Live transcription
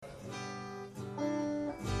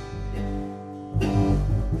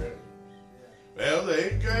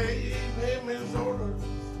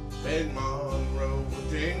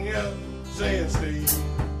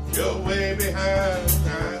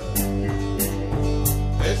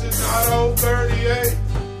98.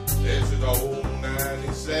 This is old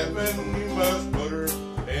 97. You must put her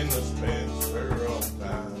in the Spencer on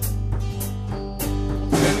time.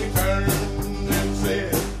 Then he turned and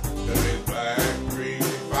said to his black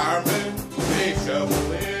greasy fireman, "Hey,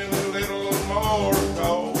 shovel in a little more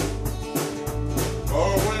coal. For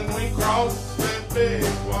when we cross that big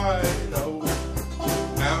white oak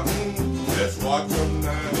mountain, just watch them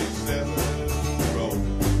 97 roll."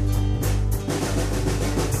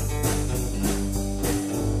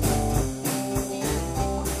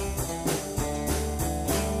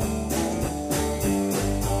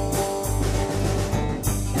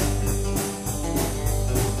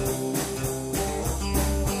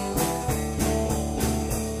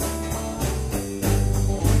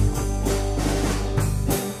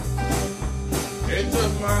 It's a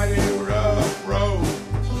mighty rough road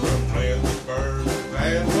from Lynchburg to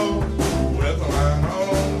Vanville, with a line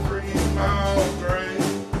on 3 mile grade.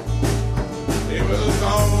 It was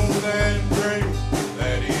on that grade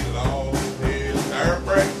that he lost his air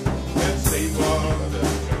brakes and see what a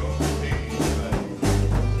jump he made.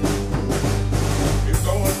 You're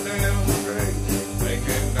going down the grade,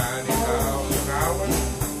 making 90 miles an hour,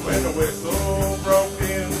 when the whistle broke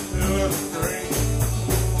into a string.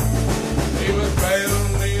 He was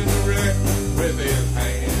bound in the wreck with his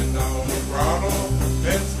hand on the throttle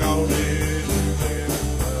and scalded to his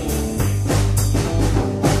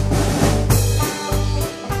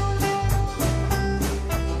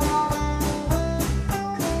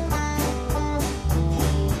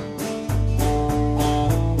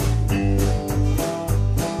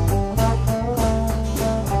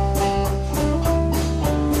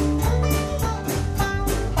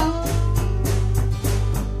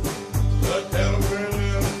The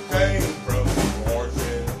telegram came from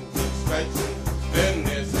Washington Station, and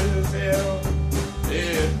this is how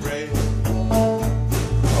it read.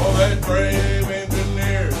 Oh, that brave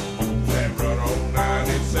engineer that run on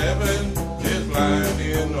 97 is lying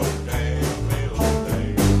in no damn middle day.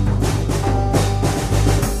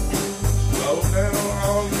 Slow down,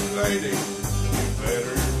 all you ladies, you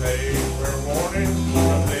better take fair warning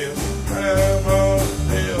from this time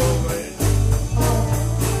until then.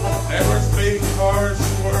 Never speak harsh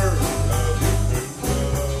words of your true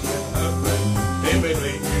love and husband. He may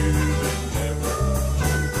lead you and never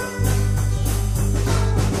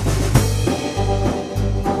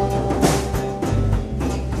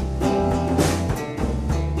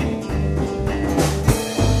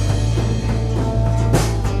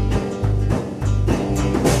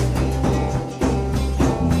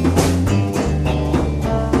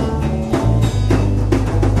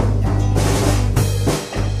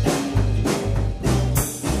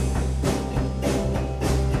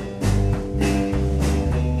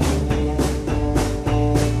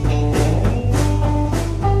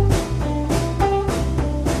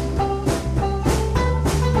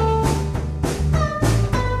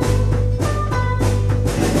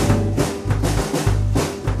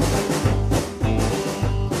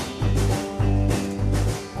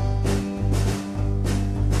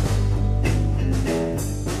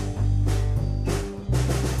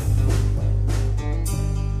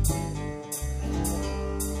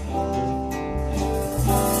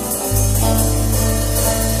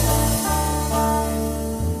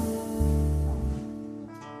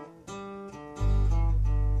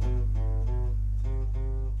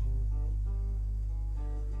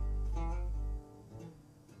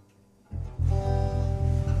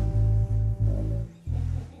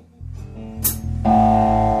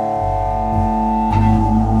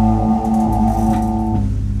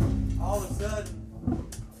All of a sudden,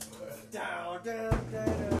 down, down,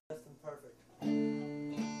 down. That's perfect.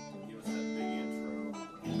 Give us that big intro.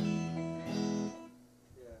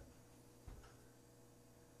 Yeah.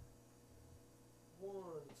 1,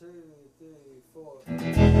 2, 3, 4.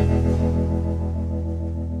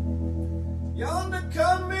 Yonder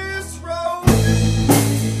come Miss Rose.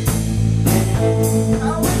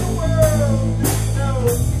 How in the world do you know?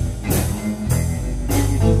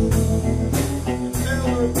 Tell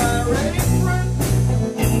her by her apron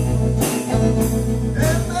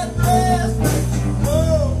and that dress that you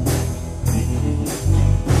wore.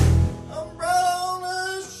 Umbrella on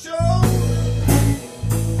her shoulder,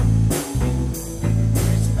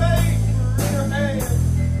 piece of paper in her hand.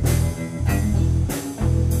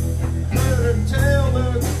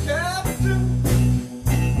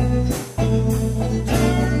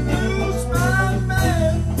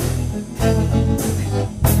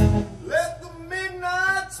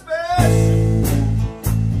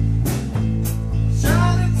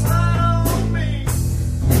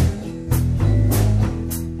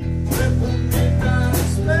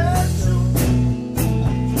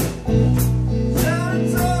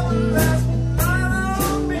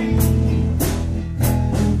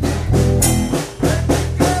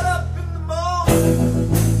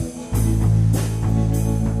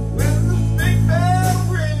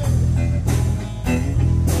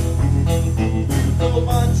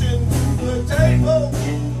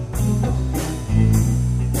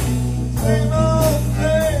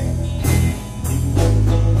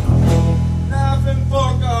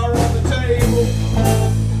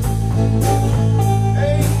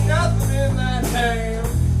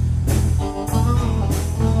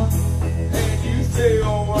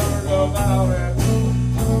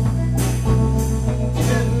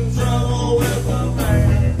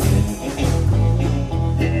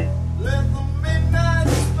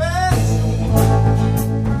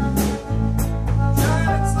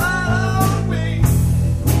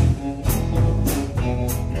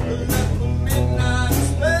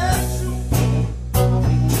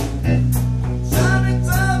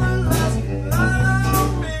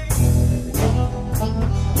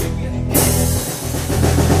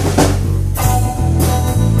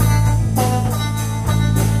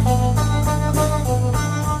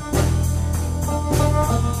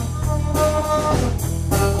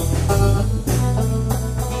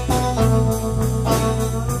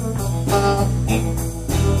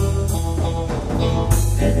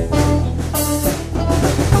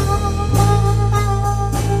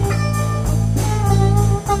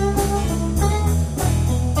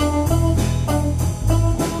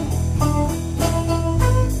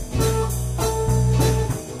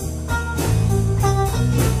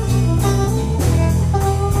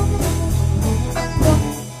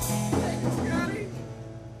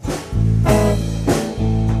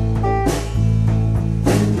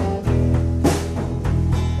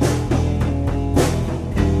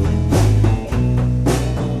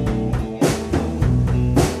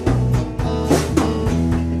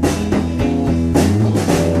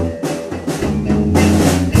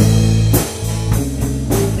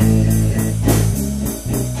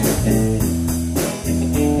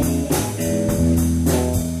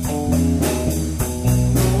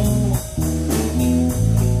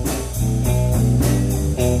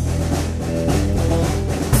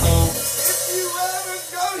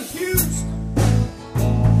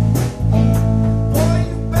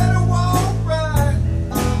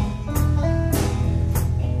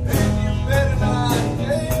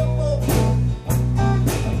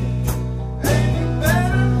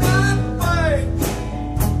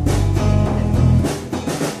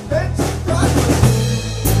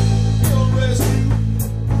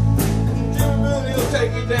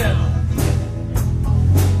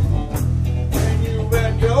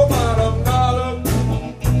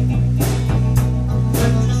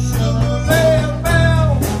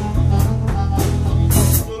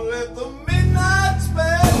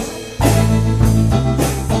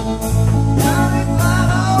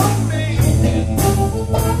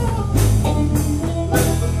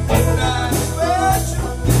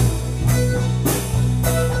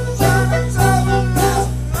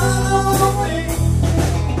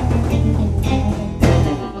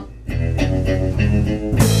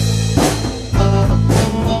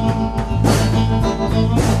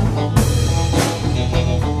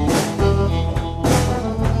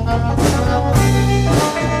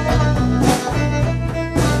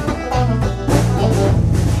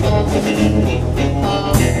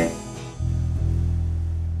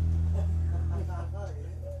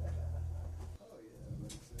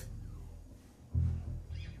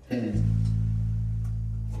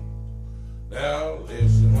 Now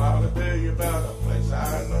listen while I tell you about a place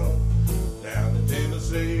I know down in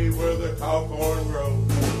Tennessee where the tall corn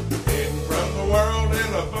grows. Hidden from the world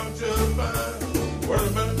in a bunch of vines where the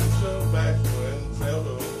bunch of bachelor and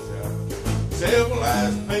seldom shine.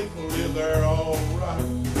 Civilized people live there all right,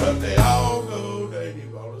 but they all go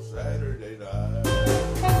native on a Saturday night.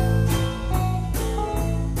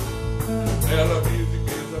 Well, the music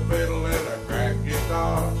is a fiddle and a crack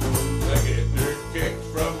guitar. They get their kicks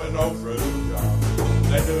from an old fruit jar.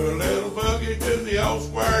 They do a little boogie to the old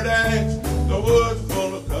square dance. The woods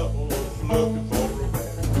full of couples looking for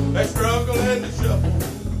romance. They struggle and they shuffle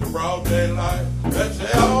the broad daylight. But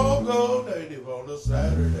they all go native on a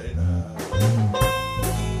Saturday night.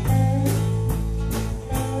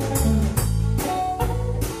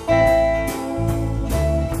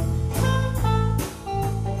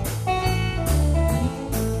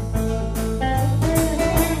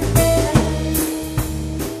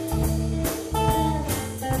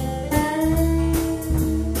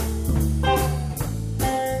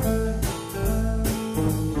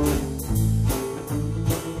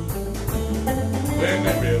 When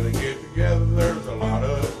they really get together, there's a lot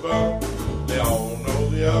of fun. They all know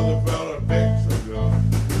the other fella picks a gun.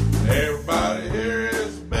 Everybody here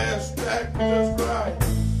is the best, act just right,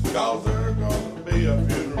 'cause there's gonna be a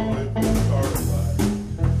funeral if we start a fight.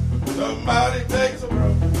 Somebody takes a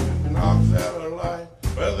broken and knocks out a light.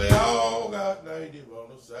 Well, they all got native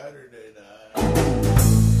on a Saturday night.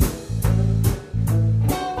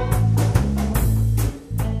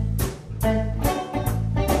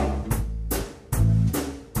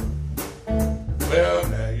 Well,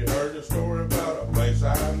 now you heard the story about a place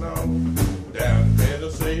I know down in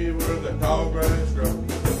Tennessee where the tall grass grows.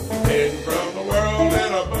 Hidden from the world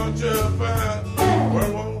in a bunch of vines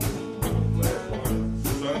where won't let the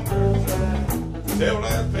sun shine.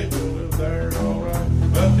 Civilized people live there all right,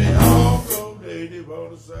 but they all go native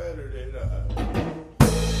on a Saturday night.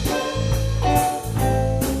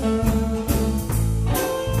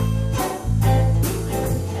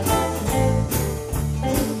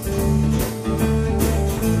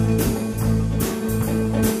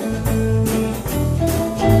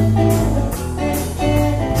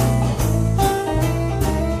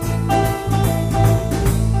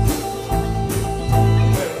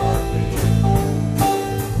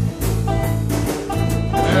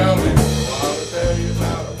 Well, it's a while to tell you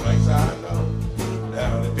about a place I know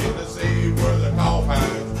down in Tennessee where the tall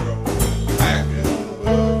pines grow. Back in the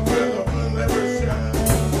woods where the moon never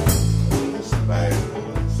shines. It's a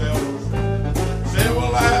bachelor and seldom shine.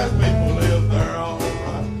 Civilized people live there all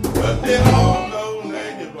right, but they all go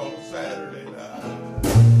native on Saturday night.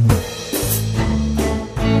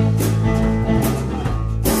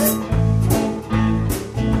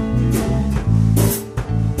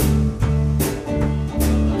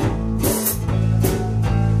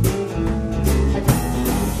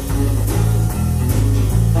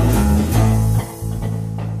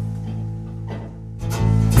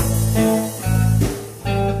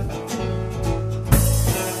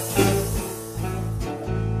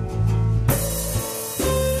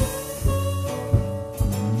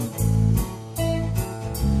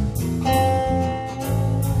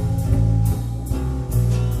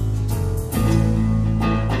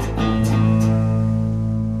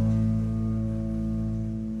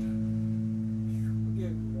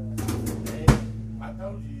 I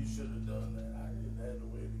told you should have done that. I didn't have the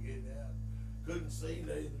way to get out. Couldn't see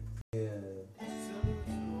neither.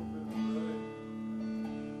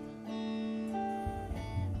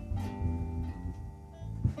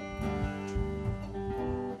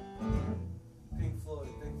 Pink Floyd,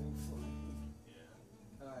 Pink Floyd.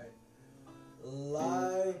 Alright.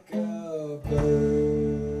 Like a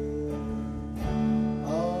bird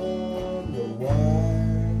on the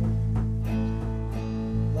wire,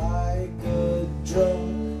 like a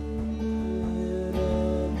drunk in a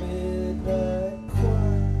midnight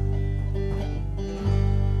choir.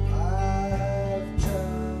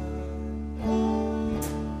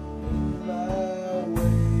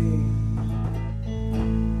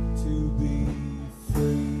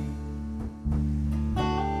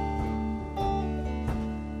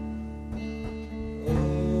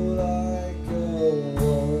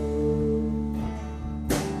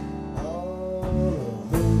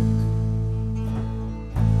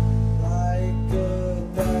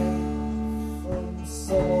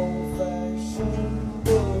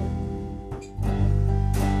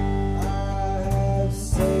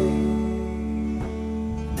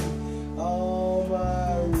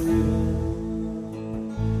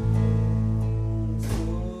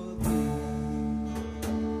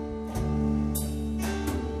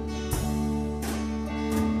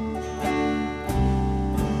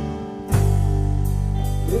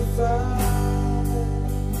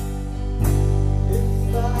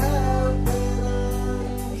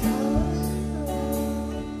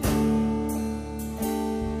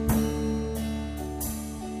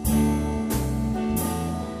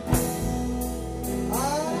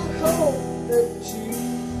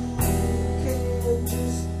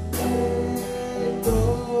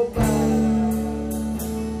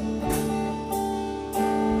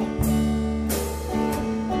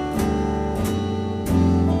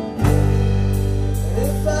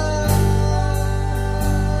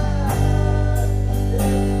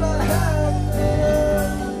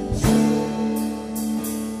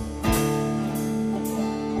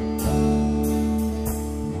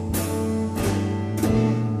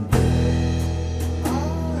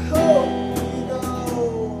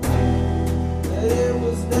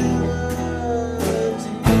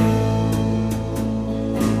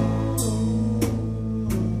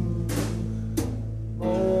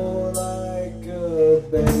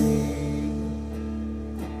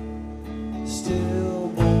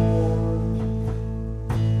 stillborn,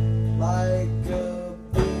 like a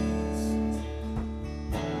beast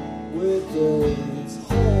with its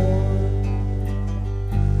horn.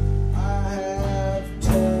 I have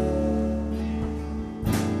torn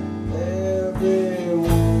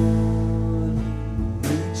everyone who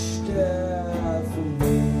reached out for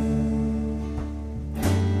me.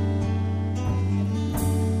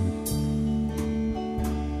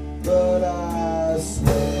 But I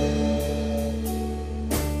swear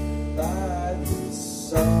by the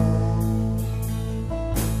song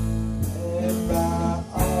and by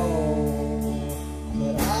all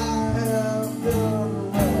that I have done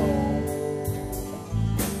wrong,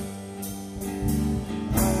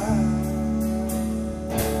 I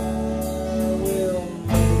will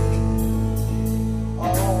make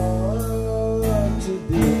all to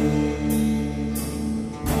be.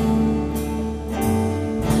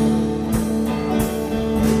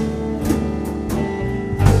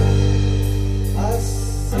 I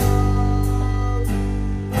saw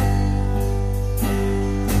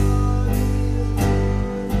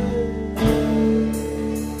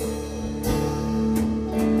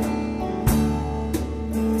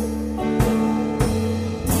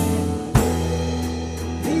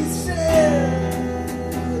he said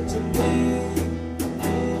to me,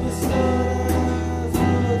 the stars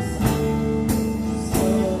was so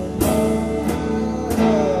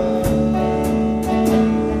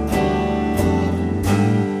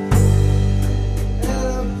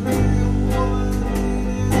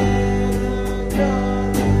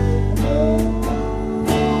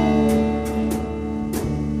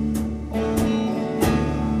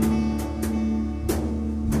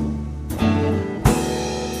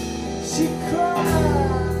she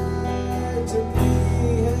cried to me,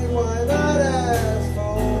 hey, why not ask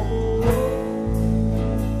for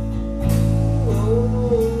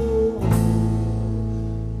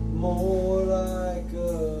more like a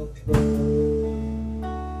bird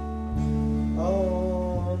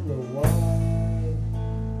on the wire,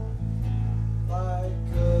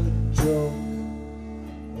 like a drunk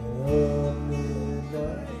in a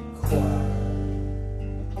midnight choir.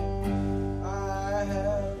 I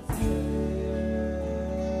have failed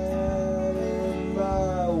in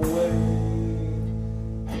my way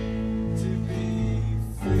to be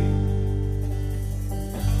free.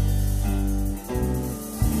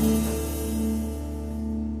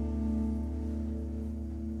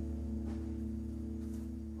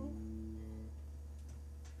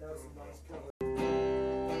 That was a nice cover.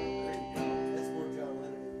 That's more John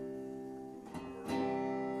Lennon.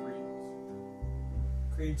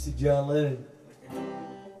 Creed's to John Lennon.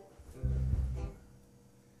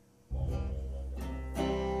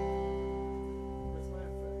 Where's my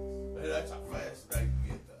effects? Man, that's a fascinating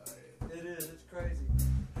guitar. It is. It's crazy.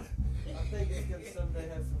 I think it's gonna someday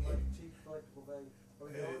have some like cheap collectible value. Are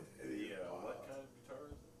we going? Yeah, what kind of guitar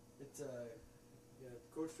is it? It's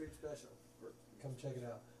Court Street Special. Come check it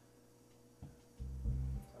out.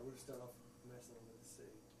 We're gonna start off messing with the C.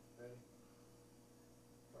 Ready?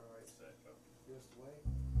 All right. Just wait.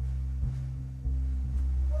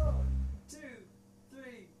 1, 2,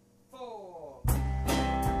 3, 4.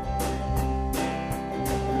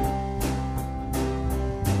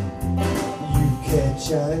 You can't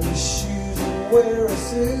shine your shoes and wear a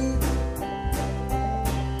suit.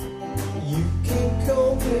 You can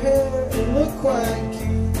comb your hair and look quite cute.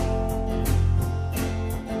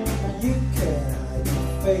 You can hide your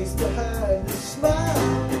face behind a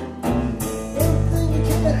smile. One thing you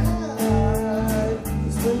can't hide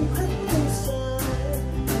is when you creep inside.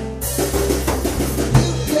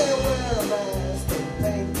 You can't wear a mask and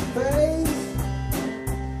paint your face.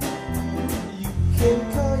 You can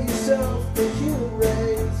call yourself the human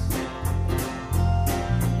race.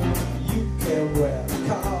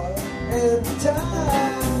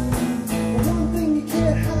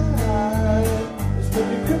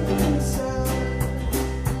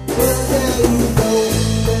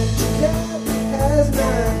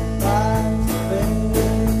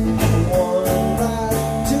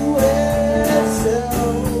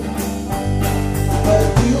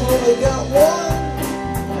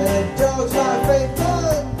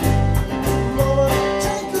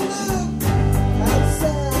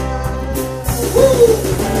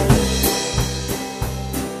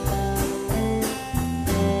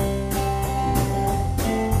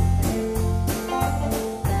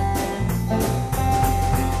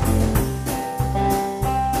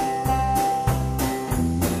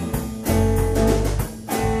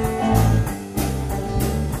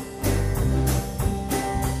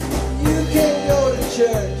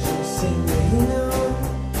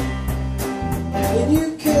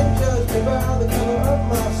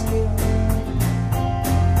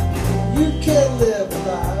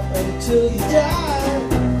 till you die.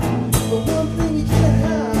 But one thing you can't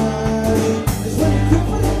hide is when you're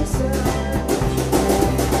crippled inside.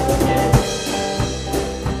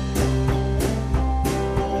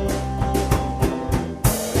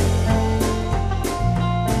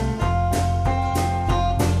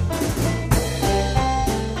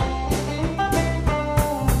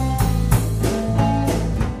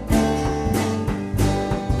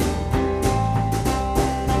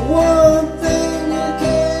 One thing you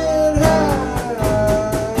can't hide.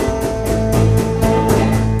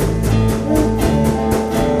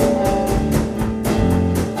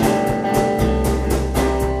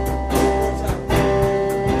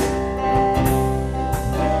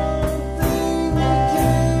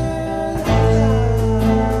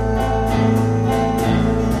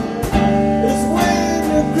 Is when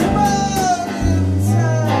you're crippled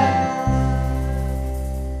inside.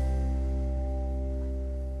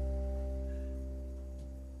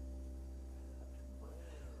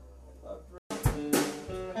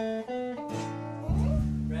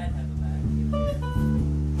 Brad have a back.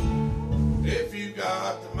 If you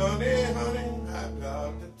got the money, honey, I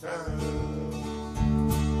got the time.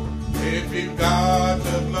 If you got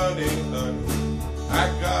the money, honey, I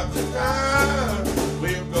got the time.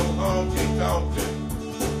 We'll go honky tonkin',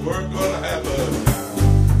 we're gonna have a time.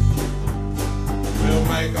 We'll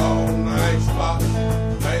make all night spots,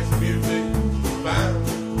 nice music, fine.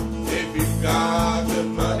 If you got the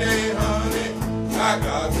money, honey, I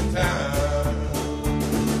got the time.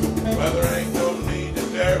 Well, there ain't no need to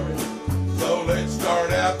dare it, so let's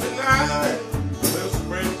start out tonight. We'll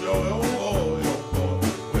spread joy, oh boy,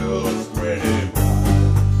 we'll spread it wide.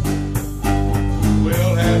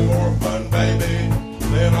 We'll have more fun, baby,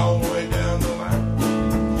 than all the way down the line.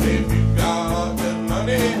 If you got the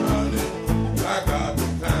money, honey, I got the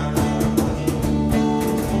time.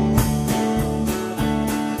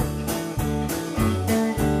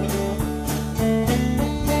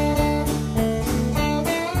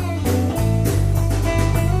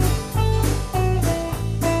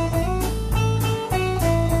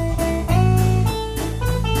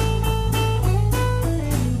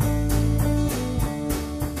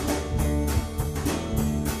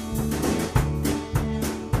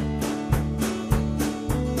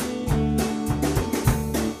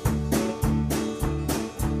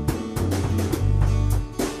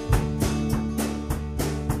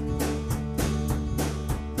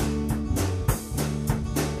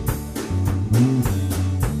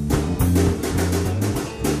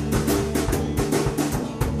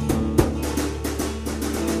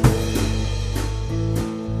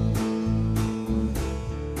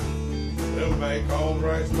 We'll make all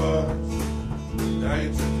right spots,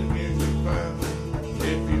 dances and music fine.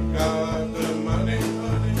 If you got the money,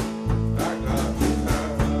 honey, I got the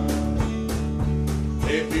time.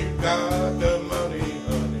 If you got the money,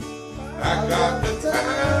 honey, I got the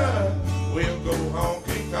time. We'll go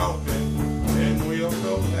honky tonkin' and we'll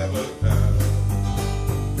go have a time.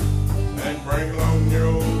 And bring along your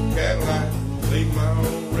old Cadillac, leave my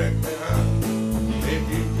old wreck behind. If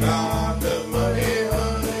you got the money,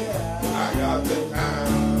 honey, I got the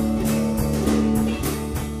time.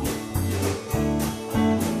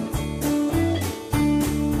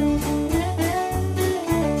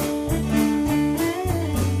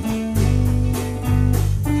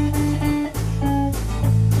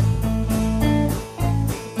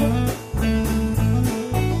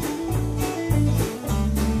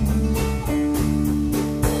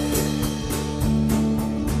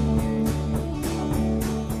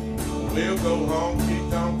 We'll go honky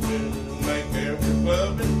tonkin', make every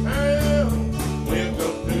club in town. We'll go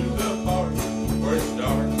to the party where it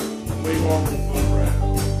starts, and we won't fool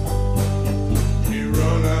around. You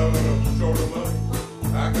run out of short of money,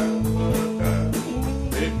 I got plenty of time.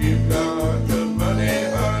 If you got the money,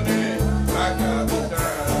 honey, I got the time.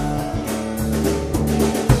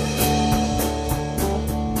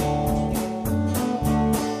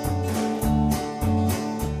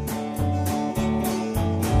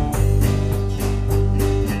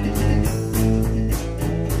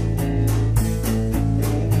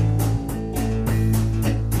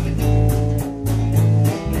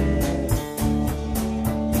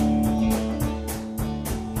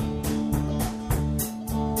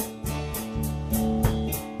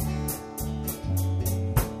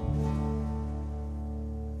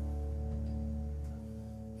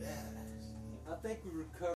 I think we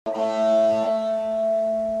recovered.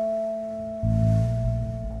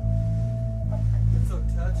 It's so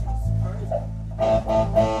touching. It's crazy.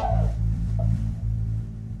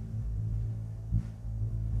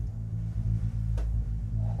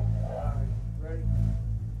 Alright, ready?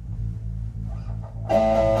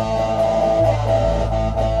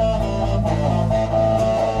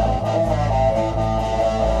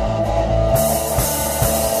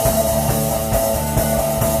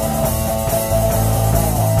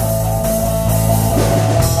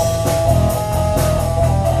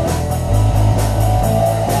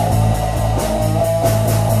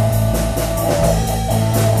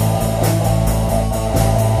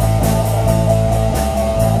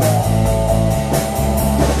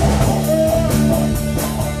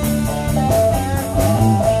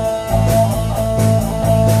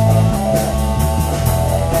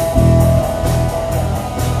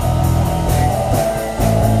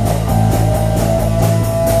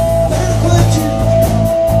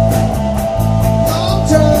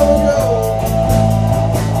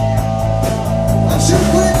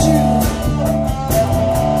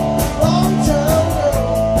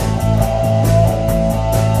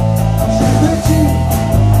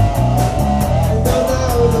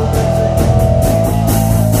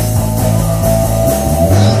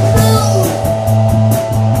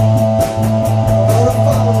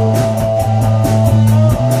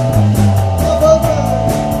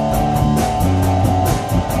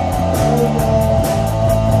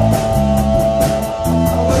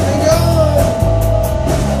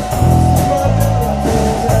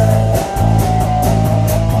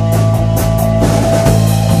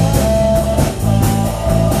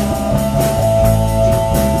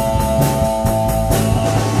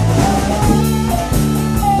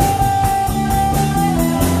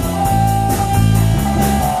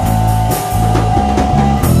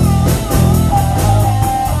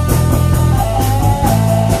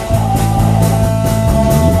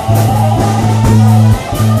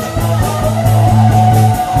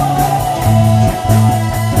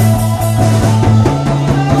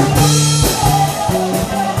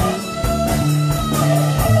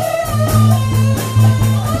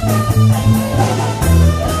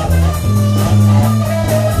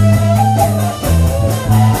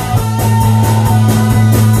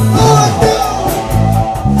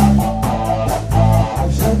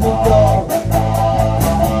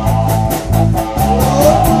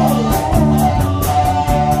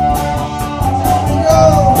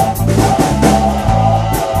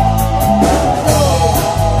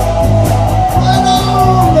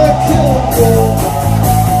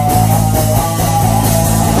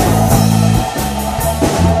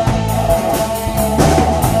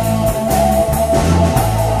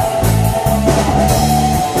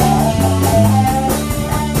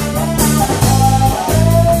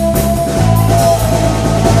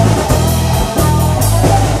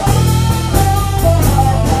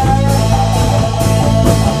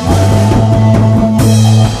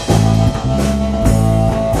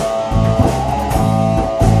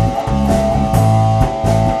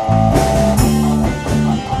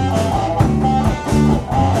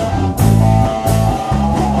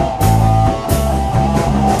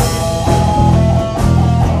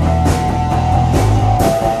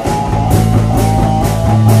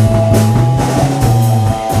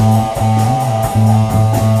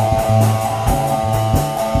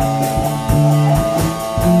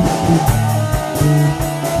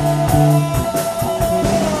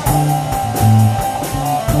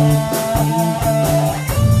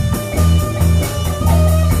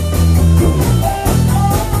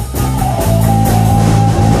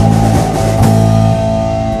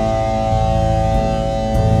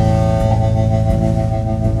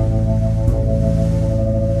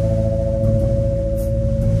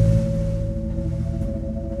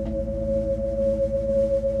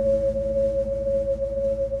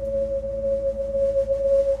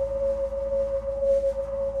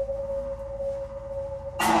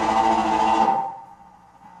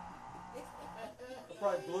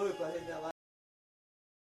 probably blue if I hit that